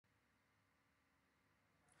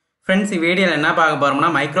Friends வீடியோவில் என்ன பார்க்க போகிறோம்னா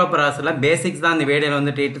மைக்ரோப்ராசரில் பேசிக்ஸ் தான் இந்த வீடியோவில்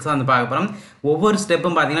வந்து டீட்டெயில்ஸாக வந்து பார்க்க போகிறோம். ஒவ்வொரு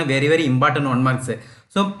ஸ்டெப்பும் பார்த்தீங்கன்னா வெரி இம்பார்ட்டன்ட் 1 மார்க்ஸ்.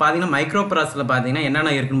 ஸோ பார்த்தீங்கன்னா மைக்ரோப்ராசரில் பார்த்தீங்கன்னா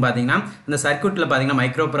என்னென்ன இருக்குன்னு பார்த்தீங்கன்னா இந்த சர்க்யூட்டில் பார்த்தீங்கன்னா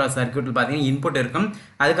மைக்ரோப்ராசர் சர்க்யூட்டில் பார்த்தீங்கன்னா இன்புட் இருக்கும்.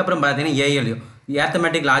 அதுக்கப்புறம் பார்த்தீங்கன்னா ஏஎல்யூ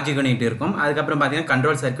ஏத்தமெட்டிக் லாஜிக் யூனிட் இருக்கும். அதுக்கப்புறம் பார்த்தீங்கன்னா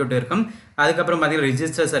கண்ட்ரோல் சர்க்யூட் இருக்கும். அதுக்கப்புறம் பார்த்தீங்கன்னா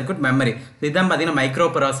ரெஜிஸ்டர் சர்க்யூட் மெமரி. இதுதான் பார்த்தீங்கன்னா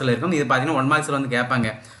மைக்ரோப்ராசரில் இருக்கும். இது பார்த்தீங்கன்னா 1 மார்க்ஸில் வந்து கேட்பாங்க.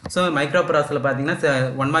 ஸோ மைக்ரோப்ராசரில் பார்த்தீங்கன்னா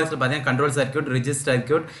 1 மார்க்ஸில் பார்த்தீங்கன்னா கண்ட்ரோல் சர்க்யூட் ரெஜிஸ்டர்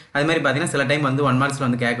சர்க்யூட் அது மாதிரி பார்த்தீங்கன்னா சில டைம் வந்து 1 மார்க்ஸில்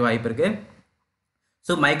வந்து கேட்க வாய்ப்பு இருக்குது.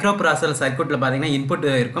 ஸோ மைக்ரோப்ராசர் சர்க்யூட்டில் பார்த்தீங்கன்னா இன்புட்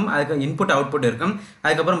இருக்கும், அதுக்கு இன்புட் அவுட்புட் இருக்கும்,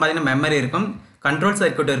 அதுக்கப்புறம் பார்த்தீங்கன்னா மெமரி இருக்கும், கண்ட்ரோல்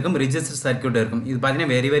சர்க்யூட் இருக்கும், ரெஜிஸ்டர் சர்க்யூட் இருக்கும். இது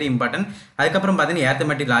பார்த்தீங்கன்னா வெரி இம்பார்ட்டன்ட். அதுக்கப்புறம் பார்த்தீங்கன்னா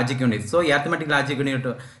ஏத்தமெட்டிக் logic unit. So ஏத்தமெட்டிக் logic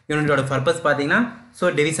யூனிட்டோட purpose பார்த்தீங்கன்னா ஸோ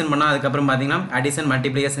டிவிஷன் பண்ணோம், அதுக்கப்புறம் பார்த்தீங்கன்னா அடிஷன்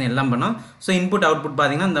மல்டிப்ளிகேஷன் எல்லாம் பண்ணோம். ஸோ இன்புட் அவுட்புட்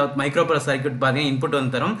பார்த்தீங்கன்னா இந்த மைக்ரோப்ராசர் சர்க்யூட் பார்த்தீங்கன்னா இன்புட்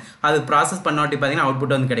வந்து தரும், அது ப்ராசஸ் பண்ணாட்டி பார்த்தீங்கன்னா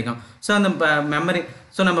அவுட்புட் வந்து கிடைக்கும். ஸோ அந்த மெமரி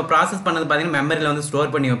ஸோ நம்ம ப்ராசஸ் பண்ணது பார்த்தீங்கன்னா மெமரியில் வந்து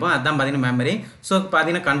ஸ்டோர் பண்ணி வைப்போம், அதுதான் பார்த்தீங்கன்னா மெமரி. ஸோ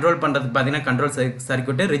பார்த்தீங்கன்னா கண்ட்ரோல் பண்ணுறதுக்கு பார்த்தீங்கன்னா கண்ட்ரோல்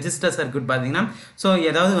சர்க்யூட். ரெஜிஸ்டர் சர்க்யூட் பார்த்தீங்கன்னா ஸோ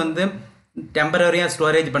ஏதாவது வந்து டெம்பரரியாக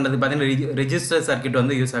ஸ்டோரேஜ் பண்ணுறதுக்கு பார்த்தீங்கன்னா ரெஜிஸ்டர் சர்க்யூட்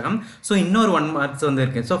வந்து யூஸ் ஆகும். ஸோ இன்னொரு 1 மார்க்ஸ் வந்து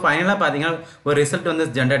இருக்குது. ஸோ ஃபைனலாக பார்த்தீங்கன்னா ஒரு ரிசல்ட் வந்து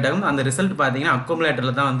ஜென்ரேட் ஆகும். அந்த ரிசல்ட் பார்த்தீங்கன்னா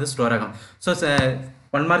அக்குமுலேட்டரில் தான் வந்து ஸ்டோர் ஆகும். ஸோ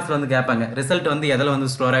 1 மார்க்ஸில் வந்து கேட்பாங்க ரிசல்ட் வந்து எதில்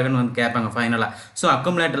வந்து ஸ்டோர் ஆகுன்னு வந்து கேட்பாங்க ஃபைனலாக. ஸோ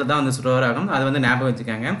அக்குமுலேட்டரில் தான் வந்து ஸ்டோர் ஆகும், அது வந்து ஞாபகம்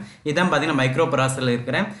வச்சுக்காங்க. இதுதான் பார்த்தீங்கன்னா மைக்ரோப்ராசரில்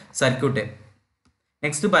இருக்கிற சர்க்யூட்டு.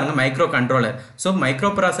 நெக்ஸ்ட் பாருங்கள் மைக்ரோ கண்ட்ரோலர். ஸோ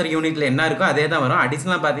மைக்ரோப்ராசர் யூனிட்டில் என்ன இருக்கோ அதே தான் வரும்.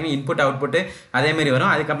 அடிஷனலாக பார்த்தீங்கன்னா இன்புட் அவுட்புட் அதேமாரி வரும்.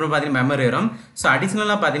 அதுக்கப்புறம் பார்த்தீங்கன்னா மெமரி வரும். ஸோ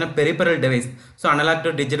அடிஷனலாக பார்த்தீங்கன்னா peripheral device. So analogue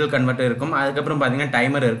to digital converter இருக்கும். அதுக்கப்புறம் பார்த்தீங்கன்னா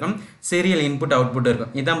டைமர் இருக்கும், சீரியல் இன்புட் அவுட்புட்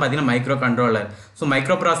இருக்கும். இதுதான் பார்த்தீங்கன்னா மைக்ரோ கண்ட்ரோலர். ஸோ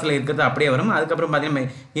மைக்ரோப்ராசரில் இருக்கிறது அப்படியே வரும். அதுக்கப்புறம் பார்த்தீங்கன்னா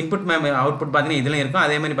இன்புட் அவுட்புட் பார்த்தீங்கன்னா இதில் இருக்கும்,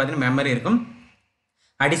 அதேமாதிரி பார்த்தீங்கன்னா மெமரி இருக்கும்.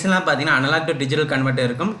 அடிஷனலாக பார்த்தீங்கன்னா அனலாக் டு டிஜிட்டல் கன்வெர்ட்டர்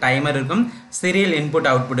இருக்கும், டைமர் இருக்கும், சீரியல்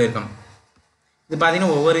இன்புட் அவுட்புட் இருக்கும். இது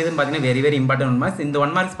பார்த்தீங்கன்னா ஒவ்வொரு இதுவும் பார்த்தீங்கன்னா வெரி இம்பார்ட்டன்ட் 1 மார்க்ஸ். இந்த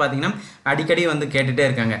 1 மார்க்ஸ் பார்த்தீங்கன்னா அடிக்கடி வந்து கேட்டுகிட்டே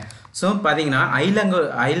இருக்காங்க. ஸோ பார்த்தீங்கன்னா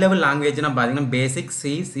ஐ லெவல் லாங்குவேஜ்னா பார்த்தீங்கன்னா பேசிக்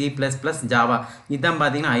C++, ஜாவா இதுதான்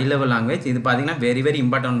பார்த்தீங்கன்னா ஐ லெவல் லாங்குவேஜ். இது பார்த்தீங்கன்னா வெரி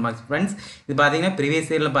இம்பார்ட்டன்ட் 1 மார்க்ஸ் ஃப்ரெண்ட்ஸ். இது பார்த்தீங்கன்னா ப்ரீவியஸ்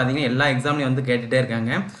இயரில் பார்த்தீங்கன்னா எல்லா எக்ஸாம்லையும் வந்து கேட்டுகிட்டே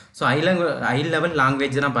இருக்காங்க. ஸோ ஐ லெவல்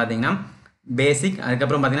லாங்குவேஜ்னா பார்த்தீங்கன்னா பேசிக்,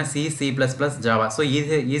 அதுக்கப்புறம் பார்த்தீங்கன்னா C++, ஜாவா. ஸோ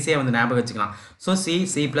ஈஸியாக வந்து ஞாபகம் வச்சுக்கலாம். ஸோ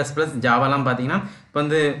C++, ஜாவாலாம் பார்த்தீங்கன்னா இப்போ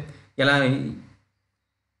வந்து எல்லாம்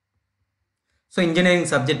ஸோ இன்ஜினியரிங்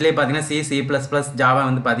சப்ஜெக்ட்லேயே பார்த்தீங்கன்னா C++, ஜாவா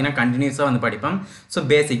வந்து பார்த்தீங்கன்னா கண்டினியூஸாக வந்து படிப்போம். ஸோ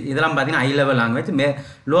பேசிக் இதெல்லாம் பார்த்தீங்கன்னா ஐ level language.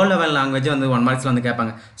 Low level language வந்து 1 மார்க்ஸில் வந்து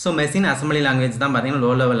கேட்பாங்க. ஸோ மெஷின் அசம்பிளி லாங்குவேஜ் தான் பார்த்தீங்கன்னா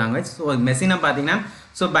லோ லெவல் லாங்குவேஜ். ஸோ மெஷினை பார்த்தீங்கன்னா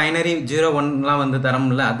ஸோ பைனரி 0-1லாம் வந்து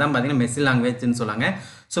தரமில்ல, அதுதான் பார்த்தீங்கன்னா மெஷின் லாங்குவேஜ்னு சொல்லுவாங்க.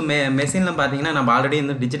 ஸோ மெஷினில் பார்த்தீங்கன்னா நம்ம ஆல்ரெடி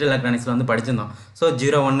வந்து டிஜிட்டல் எலக்ட்ரானிக்ஸில் வந்து படிச்சிருந்தோம். ஸோ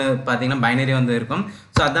 0-1 பார்த்தீங்கன்னா பைனரி வந்து இருக்கும்.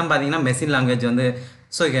 ஸோ அதுதான் பார்த்தீங்கன்னா மெஷின் லாங்குவேஜ் வந்து.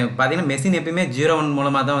 ஸோ பார்த்தீங்கன்னா மெஷின் எப்பயுமே 0-1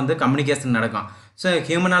 மூலமாக தான் வந்து கம்யூனிகேஷன் நடக்கும். ஸோ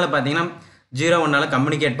ஹியூமனால் பார்த்தீங்கன்னா 0-1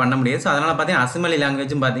 கம்யூனிகேட் பண்ண முடியாது. ஸோ அதனால் பார்த்தீங்கன்னா அசம்பிளி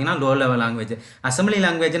லாங்குவேஜும் பார்த்தீங்கன்னா லோ லெவல் லாங்குவேஜ். அசம்பிளி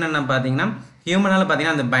லாங்குவேஜ்னு என்ன பார்த்தீங்கன்னா ஹியூமனால்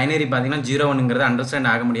பார்த்தீங்கன்னா அந்த பைனரி பார்த்தீங்கன்னா 0-1ங்கிறது அண்டர்ஸ்டாண்ட்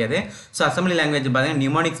ஆக முடியாது. ஸோ அசம்பிளி லாங்குவேஜ் பார்த்தீங்கன்னா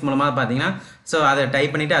நியூமோனிக்ஸ் மூலமாக பார்த்தீங்கன்னா ஸோ அதை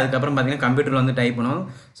டைப் பண்ணிவிட்டு அதுக்கப்புறம் பார்த்தீங்கன்னா கம்ப்யூட்டரில் வந்து டைப் பண்ணுவோம்.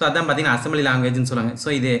 ஸோ அதான் பார்த்தீங்கன்னா அசம்பிளி லாங்குவேஜ்னு சொல்லுவாங்க.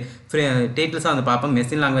 ஸோ இது டீட்டெயில்ஸாக வந்து பார்ப்போம்.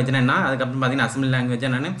 மெஷின் லாங்குவேஜ்னா என்ன, அதுக்கப்புறம் பார்த்தீங்கன்னா அசம்பிளி லாங்குவேஜ்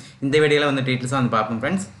என்னன்னு இந்த வீடியோவில் வந்து டீட்டெயில்ஸாக வந்து பார்ப்போம்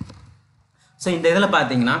ஃப்ரெண்ட்ஸ். ஸோ இந்த இதில்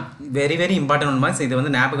பார்த்தீங்கன்னா வெரி இம்பார்ட்டன்ட் 1 மார்க்ஸ். இது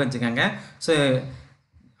வந்து ஞாபகம் வச்சுக்கோங்க. ஸோ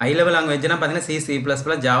ஐ லெவல் லாங்குவேஜ்னா பார்த்தீங்கன்னா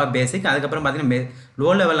C++, ஜாவா பேசிக். அதுக்கப்புறம் பார்த்தீங்கன்னா லோ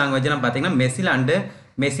லெவல் லாங்குவேஜ்னா பார்த்தீங்கன்னா மெஷின்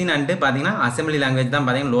அண்டு பார்த்தீங்கன்னா அசம்பிளி லாங்குவேஜ் தான்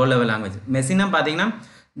பார்த்தீங்கன்னா லோ லெவல் லாங்குவேஜ். மெஷினா பார்த்தீங்கன்னா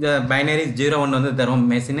இந்த பைனரி 0-1 வந்து தரும்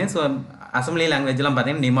மெஷினு. ஸோ அசம்பிளி லாங்குவேஜ்லாம்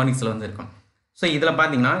பார்த்தீங்கன்னா நியூமோனிக்ஸில் வந்து இருக்கும். ஸோ இதில்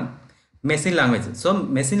பார்த்தீங்கன்னா மெஷின் லாங்குவேஜ். ஸோ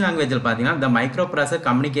மெஷின் லாங்குவேஜில் பார்த்தீங்கன்னா த மைக்ரோப்ராசர்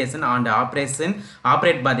கம்யூனிகேஷன் அண்ட்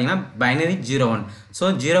ஆப்ரேட் பார்த்தீங்கன்னா பைனரி 0-1. ஸோ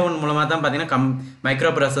 0-1 மூலமாக தான் பார்த்தீங்கன்னா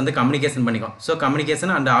மைக்ரோப்ராசர் வந்து கம்யூனிகேஷன் பண்ணிக்கும். ஸோ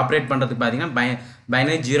கம்யூனிகேஷன் அண்ட் ஆப்ரேட் பண்ணுறதுக்கு பார்த்தீங்கன்னா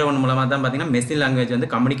பைனரி 0-1 மூலமாக தான் பார்த்தீங்கன்னா மெஷின் லாங்குவேஜ்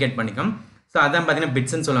வந்து கம்யூனிகேட் பண்ணிக்கும். ஸோ அதான் பார்த்தீங்கன்னா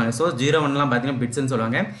பிட்ஸ்ன்னு சொல்லுவாங்க. ஸோ 0-1லாம் பார்த்தீங்கன்னா பிட்ஸ்ன்னு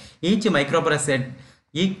சொல்லுவாங்க.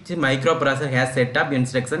 Each microprocessor has set up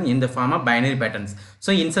instruction in the form of binary patterns. So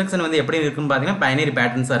instruction வந்து எப்படி இருக்குன்னு பார்த்தீங்கன்னா பைனரி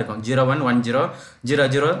பேட்டர்ன்ஸாக இருக்கும். 0-1, 1-0,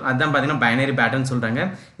 0-0 அதுதான் பார்த்தீங்கன்னா பைனரி பேட்டர்ன் சொல்கிறாங்க.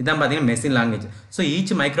 இதுதான் பார்த்தீங்கன்னா machine language. So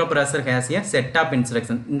each மைக்ரோப்ராசர் has a set of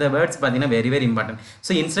instruction. இந்த வேர்ட்ஸ் பார்த்தீங்கன்னா வெரி இம்பார்ட்டன்ட்.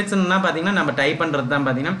 ஸோ இன்ஸ்ட்ரக்ஷன்னா பார்த்தீங்கன்னா நம்ம டைப் பண்ணுறது தான்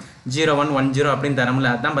பார்த்தீங்கன்னா 0-1, 1-0 அப்படின்னு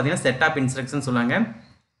தரமில்ல, அதுதான் பார்த்தீங்கன்னா செட் ஆஃப் இன்ஸ்ட்ரக்ஷன் சொல்லுவாங்க.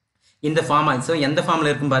 இந்த ஃபார்மாக ஸோ எந்த ஃபார்மில்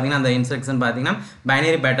இருக்கும் பார்த்தீங்கன்னா அந்த இன்ஸ்ட்ரக்ஷன் பார்த்தீங்கன்னா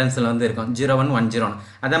பைனரி பேட்டர்ன்ஸில் வந்து இருக்கும் 0-1, 1-0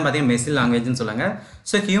 அதான் பார்த்தீங்கன்னா மெஷின் லாங்குவேஜ்னு சொல்லுவாங்க.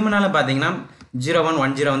 ஸோ ஹியூமனால் பார்த்தீங்கன்னா 0-1,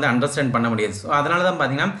 1-0 வந்து அண்டர்ஸ்டாண்ட் பண்ண முடியாது. ஸோ அதனால தான்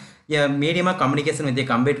பார்த்தீங்கன்னா மீடியமாக communication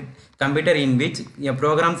with computer in which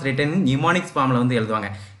programs written in நியூமோனிக்ஸ் ஃபார்மில் வந்து எழுதுவாங்க.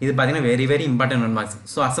 இது பார்த்தீங்கன்னா very important 1 marks.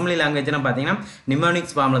 So assembly லாங்குவேஜ்னா பார்த்தீங்கன்னா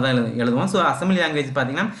நியூமோனிக்ஸ் ஃபார்மில் தான் எழுதுவோம். ஸோ அசம்பிளி லாங்குவேஜ்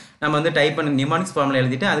பார்த்தீங்கன்னா நம்ம வந்து டைப் பண்ணி நியூமோனிக்ஸ் ஃபார்மில்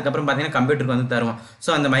எழுதிட்டு அதுக்கப்புறம் பார்த்தீங்கன்னா கம்ப்யூட்டருக்கு வந்து தருவோம்.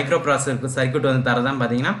 ஸோ அந்த மைக்ரோப்ராசருக்கு சர்க்யூட் வந்து தரதான்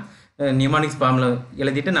பார்த்தீங்கன்னா நியூமானிக்ஸ் ஃபார்மில்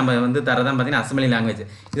எழுதிட்டு நம்ம வந்து தரதான் பார்த்தீங்கன்னா அசம்பிளி லாங்குவேஜ்.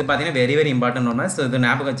 இது பார்த்தீங்கன்னா வெரி வெரி இம்பார்ட்டன்ட் ஒன்று. ஸோ இது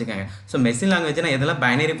ஞாபகம் வச்சுக்கோங்க. ஸோ மெஷின் லாங்குவேஜ்னா எதெல்லாம்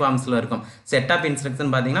பைனரி ஃபார்ம்ஸில் இருக்கும், செட் ஆஃப்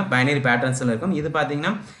இன்ஸ்ட்ரக்ஷன் பார்த்தீங்கன்னா பைனரி பேட்டர்ன்ஸில் இருக்கும். இது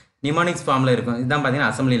பார்த்தீங்கன்னா நியூமானிக்ஸ் ஃபார்மில் இருக்கும். இதுதான்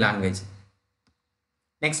பார்த்தீங்கன்னா அசம்பிளி லாங்குவேஜ்.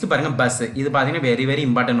 நெக்ஸ்ட் பாருங்க பஸ். இது பார்த்தீங்கன்னா very very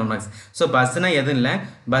important one marks. So பஸ்னா எதுவும் இல்லை,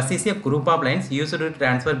 bus is a group of lines use to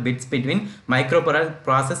transfer bits between micro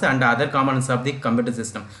process and other components of the computer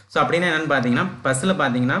system. So அப்படின்னா என்னென்னு பார்த்தீங்கன்னா பஸ்ஸில்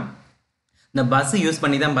பார்த்தீங்கன்னா இந்த பஸ் யூஸ்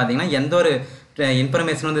பண்ணி தான் பார்த்தீங்கன்னா எந்த ஒரு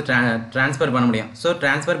இன்ஃபர்மேஷன் வந்து ட்ரான்ஸ்ஃபர் பண்ண முடியும். So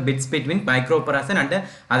transfer bits between micro process and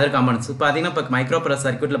other components. பார்த்தீங்கன்னா இப்போ மைக்ரோ ப்ராசஸ்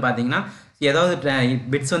சர்க்யூட்டில் பார்த்தீங்கன்னா ஏதாவது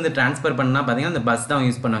பிட்ஸ் வந்து ட்ரான்ஸ்ஃபர் பண்ணால் பார்த்தீங்கன்னா இந்த பஸ் தான்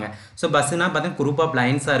யூஸ் பண்ணுவாங்க. ஸோ பஸ்ஸுனா பார்த்தீங்கன்னா குரூப் ஆஃப்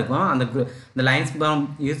லைன்ஸாக இருக்கும். அந்த லைன்ஸ்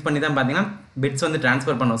யூஸ் பண்ணி தான் பார்த்தீங்கன்னா பிட்ஸ் வந்து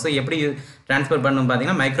ட்ரான்ஸ்ஃபர் பண்ணுவோம். ஸோ எப்படி ட்ரான்ஸ்ஃபர் பண்ணணும்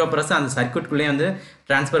பார்த்தீங்கன்னா மைக்ரோ ப்ராசஸ் அந்த சர்க்யூட்குள்ளேயே வந்து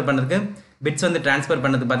ட்ரான்ஸ்ஃபர் பண்ணுறதுக்கு பிட்ஸ் வந்து ட்ரான்ஸ்ஃபர்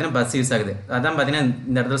பண்ணுறதுக்கு பார்த்தீங்கன்னா பஸ் யூஸ் ஆகுது. அதான் பார்த்தீங்கன்னா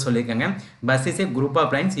இந்த இடத்துல சொல்லியிருக்காங்க, bus is a group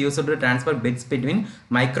of lines use to transfer bits between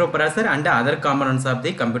micro processor and other components of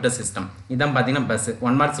the computer system. இதான் பார்த்தீங்கன்னா பஸ்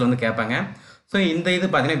 1 மார்க்ஸில் வந்து கேட்பாங்க. ஸோ இந்த இது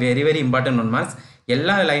பார்த்தீங்கன்னா வெரி வெரி இம்பார்ட்டன்ட் 1 மார்க்ஸ்.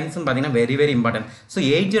 எல்லா லைன்ஸும் பார்த்தீங்கன்னா வெரி வெரி இம்பார்ட்டன்ட். ஸோ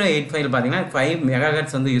 8085 பார்த்தீங்கன்னா 5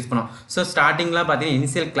 மெகாஹெர்ட்ஸ் வந்து யூஸ் பண்ணும். ஸோ ஸ்டார்டிங்கில் பார்த்தீங்கன்னா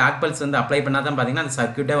இனிஷியல் கிளாக் பல்ஸ் வந்து அப்ளை பண்ணால் தான் பார்த்தீங்கன்னா அந்த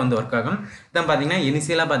சர்க்யூட்டே வந்து ஒர்க் ஆகும். இதான் பார்த்தீங்கன்னா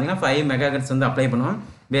இனிஷியலாக பார்த்தீங்கன்னா 5 மெகாஹெர்ட்ஸ் வந்து அப்ளை பண்ணுவோம்.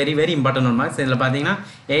 Very very important 1 marks. இதில் பார்த்தீங்கன்னா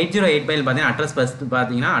 8085 பார்த்தீங்கன்னா அட்ரஸ் பஸ்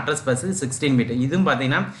பார்த்தீங்கன்னா அட்ரஸ் பஸ் 16 பிட். இதுவும்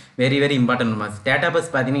பார்த்தீங்கன்னா very very important 1 marks. Data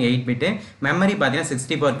bus பார்த்தீங்கன்னா 8 பிட். மெமரி பார்த்தீங்கன்னா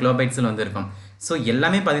 64 கிலோபைட்ஸில் வந்து இருக்கும். ஸோ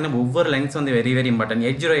எல்லாமே பார்த்தீங்கன்னா ஒவ்வொரு லைன்ஸ் வந்து வெரி வெரி இம்பார்ட்டன்ட்.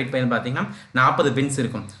 8085 பார்த்தீங்கன்னா 40 பின்ஸ்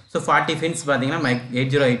இருக்கும். ஸோ 40 பின்ஸ் பார்த்தீங்கன்னா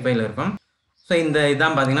 8085 இருக்கும். ஸோ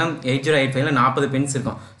இதான் பார்த்தீங்கன்னா 8085 40 பின்ஸ்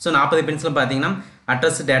இருக்கும். ஸோ 40 பின்ஸில் பார்த்தீங்கன்னா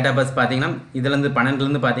அட்ரஸ் டேட்டா பஸ் பார்த்தீங்கன்னா இதுலேருந்து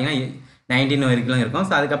 12லேருந்து பார்த்தீங்கன்னா 19 வரைக்கும் இருக்கும்.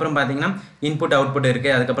 ஸோ அதுக்கப்புறம் பார்த்தீங்கன்னா இன்புட் அவுட்புட்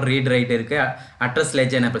இருக்குது, அதுக்கப்புறம் ரீட் ரைட் இருக்குது, அட்ரஸ்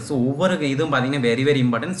லேஜ் என்ன. ஸோ ஒவ்வொரு இதுவும் பார்த்தீங்கன்னா வெரி வெரி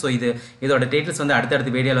இம்பார்ட்டன்ட். ஸோ இதோட டீட்டெயில்ஸ் வந்து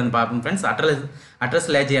அடுத்தடுத்த வீடியோவில் வந்து பார்ப்போம் ஃப்ரெண்ட்ஸ். அட்ரஸ்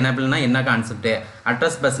லேஜ் எனபிள்னா என்ன கான்செப்ட்,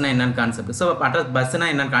 அட்ரஸ் பஸ்னா என்னென்னு கான்செப்ட். ஸோ அட்ரஸ் பஸ்னா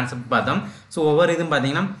என்னென்னு கான்செப்ட் பார்த்தோம். ஸோ ஒவ்வொரு இதுவும்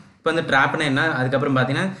பார்த்தீங்கன்னா இப்போ வந்து ட்ராப்னா என்ன, அதுக்கப்புறம்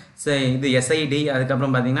பார்த்தீங்கன்னா இது எஸ்ஐடி,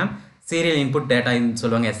 அதுக்கப்புறம் பார்த்தீங்கன்னா சீரியல் இன்புட் டேட்டான்னு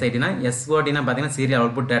சொல்லுவாங்க. எஸ்ஐடினா, எஸ்ஓடினா பார்த்தீங்கன்னா சீரியல்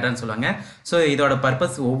அவுட்புட் டேட்டான்னு சொல்லுவாங்க. ஸோ இதோட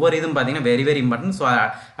பர்பஸ் ஒவ்வொரு இதுவும் பார்த்தீங்கன்னா வெரி வெரி இம்பார்ட்டன்ட். ஸோ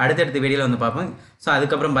அடுத்தடுத்த வீடியோவில் வந்து பார்ப்போம். ஸோ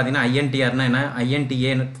அதுக்கப்புறம் பார்த்தீங்கன்னா ஐஎன்டிஆர்னா என்ன,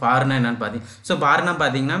 ஐஎன்டிஏ ஃபார்னா என்னன்னு பார்த்தீங்கன்னா, ஸோ பார்னா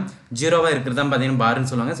பார்த்தீங்கன்னா ஜீரோவாக இருக்கிறது தான் பார்த்தீங்கன்னா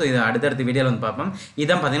பார்னு சொல்லுவாங்க. ஸோ இது அடுத்தடுத்த வீடியோவில் வந்து பார்ப்போம்.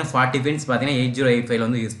 இதான் பார்த்தீங்கன்னா 40 பின்ஸ் பார்த்தீங்கன்னா 8085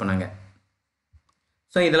 வந்து யூஸ் பண்ணாங்க.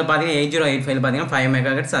 ஸோ இதில் பார்த்தீங்கன்னா 8085 பார்த்தீங்கன்னா 5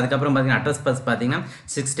 மெகாஹெர்ட்ஸ். அதுக்கப்புறம் பார்த்தீங்கன்னா அட்ரஸ் பஸ் பார்த்தீங்கன்னா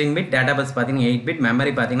 16 பிட், டேட்டா பஸ் பார்த்தீங்கன்னா 8 பிட்,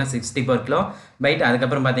 மெமரி பார்த்தீங்கன்னா 64 கிலோ பைட்,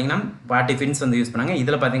 அதுக்கப்புறம் பார்த்தீங்கன்னா 40 பின்ஸ் வந்து யூஸ் பண்ணாங்க.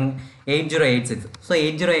 இதில் பார்த்தீங்கன்னா 8086. ஸோ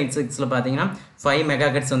 8086 பார்த்தீங்கன்னா 5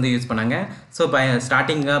 மெகாஹெர்ட்ஸ் வந்து யூஸ் பண்ணாங்க. ஸோ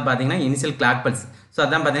ஸ்டார்டிங்காக பார்த்தீங்கன்னா இனிஷியல் கிளாக் பல்ஸ். ஸோ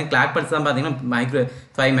அதான் பார்த்தீங்கன்னா கிளாக் பல்ஸ் தான் பார்த்தீங்கன்னா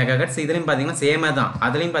 5 மெகாஹெர்ட்ஸ். இதுலையும் பார்த்தீங்கன்னா சேமாக தான்,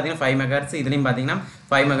 அதுலேயும் பார்த்தீங்கன்னா 5 மெகாஹெர்ட்ஸ், இதுலையும் பார்த்தீங்கன்னா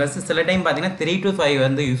 5 மெகாஹெர்ட்ஸ். சில டைம் பார்த்தீங்கன்னா 3 to 5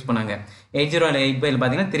 வந்து யூஸ் பண்ணாங்க. 8085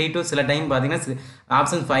 பார்த்தீங்கன்னா 3 to, சில டைம் பார்த்தீங்கன்னா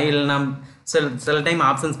ஆப்ஷன் 5 இல்லைனா சில டைம்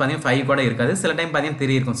ஆப்ஷன்ஸ் பார்த்தீங்கன்னா 5 கூட இருக்காது, சில டைம் பார்த்தீங்கன்னா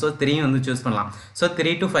 3 இருக்கும். ஸோ 3 வந்து சூஸ் பண்ணலாம். ஸோ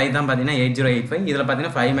 3 to 5 தான் பார்த்தீங்கன்னா 8085. இதில்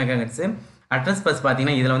பார்த்தீங்கன்னா 5 மெகாஹெர்ட்ஸ். அட்ரஸ் பஸ்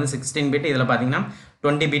பார்த்தீங்கன்னா இதில் வந்து 16 பிட், இதில் பார்த்தீங்கன்னா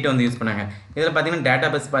 20 பிட் வந்து யூஸ் பண்ணாங்க. இதில் பார்த்தீங்கன்னா டேட்டா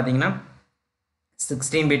பஸ் பார்த்தீங்கன்னா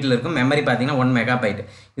 16 பிட்டில் இருக்கும். மெமரி பார்த்தீங்கன்னா 1 மெகாபைட்.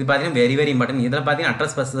 இது பார்த்தீங்கன்னா வெரி வெரி இம்பார்ட்டன்ட். இதில் பார்த்தீங்கன்னா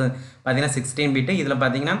அட்ரஸ் பஸ் பார்த்தீங்கன்னா 16 பிட், இதில்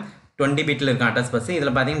பார்த்தீங்கன்னா 20 பிட்டில் இருக்கும் அட்ரஸ் பஸ்.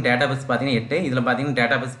 இதில் பார்த்தீங்கன்னா டேட்டா பஸ் பார்த்தீங்கன்னா 8, இதில் பார்த்தீங்கன்னா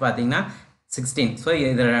டேட்டா பஸ் பார்த்தீங்கன்னா 16. ஸோ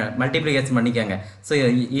இதில் மல்டிப்ளிகேஷன் பண்ணிக்காங்க. ஸோ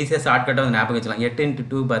ஈஸியாக ஷார்ட்கட்டாக வந்து ஞாபகம் வச்சுக்கலாம். 8 into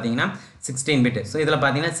 2 பார்த்தீங்கன்னா 16 பிட். ஸோ இதில்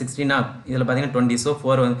பார்த்தீங்கன்னா 16, இதில் பார்த்தீங்கன்னா 20. ஸோ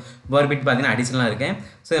 4 பிட் பார்த்தீங்கன்னா அடிஷனலாக இருக்குது.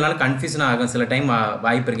 ஸோ இதனால் கன்ஃபியூஷன் ஆகும் சில டைம்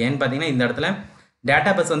வாய்ப்பு இருக்குது. ஏன்னு பார்த்தீங்கன்னா இந்த இடத்துல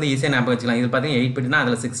டேட்டா பஸ் வந்து ஈஸியாக ஞாபகம் வச்சுக்கலாம். இதில் பார்த்தீங்கன்னா 8 பிட்னா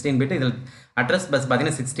அதில் 16 பிட், இதில் அட்ரஸ் பஸ்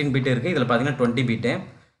பார்த்தீங்கன்னா 16 பிட் இருக்குது, இதில் பார்த்தீங்கன்னா 20 பிட்டு.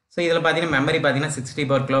 ஸோ இதில் பார்த்தீங்கன்னா மெமரி பார்த்தீங்கன்னா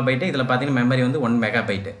 64 கிலோபைட்டு, இதில் பார்த்தீங்கன்னா மெமரி வந்து 1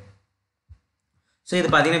 மெகாபைட்டு. ஸோ இது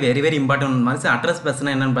பார்த்தீங்கன்னா வெரி வெரி இம்பார்ட்டன்ட் மாதிரி. அட்ரஸ்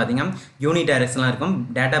பஸ்னால் என்னென்னு பார்த்தீங்கன்னா யூனி டைரக்ஷன்லாம் இருக்கும்,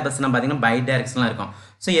 டேட்டா பஸ்னால் பார்த்தீங்கன்னா பை டைரக்ஷன்லாம் இருக்கும்.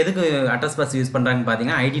 ஸோ எதுக்கு அட்ரஸ் பஸ் யூஸ் பண்ணுறாங்கன்னு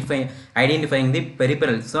பார்த்தீங்கன்னா ஐடென்டிஃபைங் தி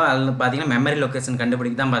பெரிபரல். ஸோ அதில் பார்த்தீங்கன்னா மெமரி லொக்கேஷன்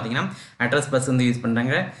கண்டுபிடிக்க தான் பார்த்தீங்கன்னா அட்ரஸ் பஸ் வந்து யூஸ்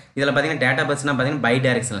பண்ணுறாங்க. இதில் பார்த்தீங்கன்னா டேட்டா பஸ்னால் பார்த்தீங்கன்னா பை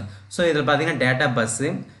டைரக்ஷன். ஸோ இதில் பார்த்தீங்கன்னா டேட்டா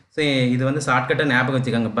பஸ்ஸு. ஸோ இது வந்து ஷார்ட்கட்டாக ஞாபகம்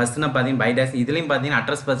வச்சுக்கோங்க. பஸ்னால் பார்த்தீங்கன்னா பை டைரக்ஷன். இதுலேயும் பார்த்தீங்கன்னா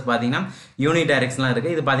அட்ரஸ் பஸ் பார்த்தீங்கன்னா யூனி டைரக்ஷன்லாம்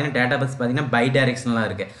இருக்குது, இது பார்த்தீங்கன்னா டேட்டா பஸ் பார்த்தீங்கன்னா பை டைரக்ஷன்லாம்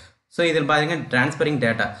இருக்குது. ஸோ இதில் பார்த்தீங்கன்னா transferring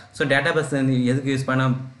data. So data bus வந்து எதுக்கு யூஸ்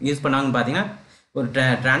பண்ணாங்கன்னு பார்த்தீங்கன்னா ஒரு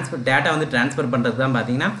டேட்டா வந்து ட்ரான்ஸ்ஃபர் பண்ணுறது தான்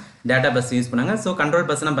பார்த்தீங்கன்னா டேட்டா பஸ் யூஸ் பண்ணாங்க. ஸோ கண்ட்ரோல்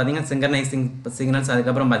பஸ்னால் பார்த்தீங்கன்னா சிங்க்ரனைசிங் சிக்னல்ஸ்,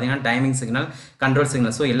 அதுக்கப்புறம் பார்த்தீங்கன்னா timing signal, control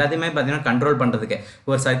signal. So எல்லாத்தையுமே பார்த்தீங்கன்னா கண்ட்ரோல் பண்ணுறதுக்கு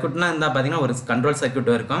ஒரு சர்க்யூட்னா இருந்தால் பார்த்தீங்கன்னா ஒரு கண்ட்ரோல்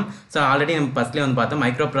சர்க்யூட் இருக்கும். ஸோ ஆல்ரெடி நம்ம ஃபஸ்ட்லேயே வந்து பார்த்தோம்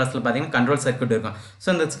மைக்ரோ ப்ராசஸில் பார்த்தீங்கன்னா கண்ட்ரோல் சர்க்யூட் இருக்கும். ஸோ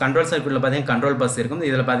இந்த கண்ட்ரோல் சர்க்யூட்டில் பார்த்தீங்கன்னா கண்ட்ரோல் பஸ் இருக்கும்.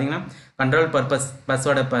 இதில் பார்த்தீங்கன்னா கண்ட்ரோல்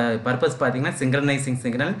பஸ்ஸோட பர்பஸ் பார்த்தீங்கன்னா சிங்க்ரனைசிங்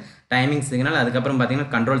சிக்னல், டைமிங் சிக்னல், அதுக்கப்புறம்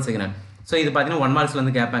பார்த்தீங்கன்னா கண்ட்ரோல் சிக்னல். ஸோ இது பார்த்தீங்கன்னா 1 மார்க்ஸில்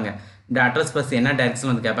வந்து கேட்பாங்க. இந்த அட்ரஸ் பஸ் என்ன டைரக்ஷன்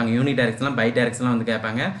வந்து கேட்பாங்க, யூனி டைரக்ஷன்லாம் பை டைரக்ஷன்லாம் வந்து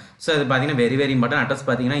கேட்பாங்க. ஸோ இது பார்த்தீங்கன்னா வெரி வெரி இம்பார்ட்டன்ட். அட்ரஸ்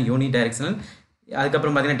பார்த்தீங்கன்னா யூனி டைரக்ஷனல்,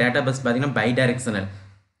 அதுக்கப்புறம் பார்த்தீங்கன்னா டேட்டா பஸ் பார்த்தீங்கன்னா பை டைரக்ஷனல்.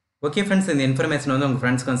 ஓகே ஃப்ரெண்ட்ஸ், இந்த இன்ஃபர்மேஷன் வந்து உங்கள்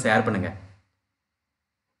ஃப்ரெண்ட்ஸ்க்கு வந்து ஷேர் பண்ணுங்கள்.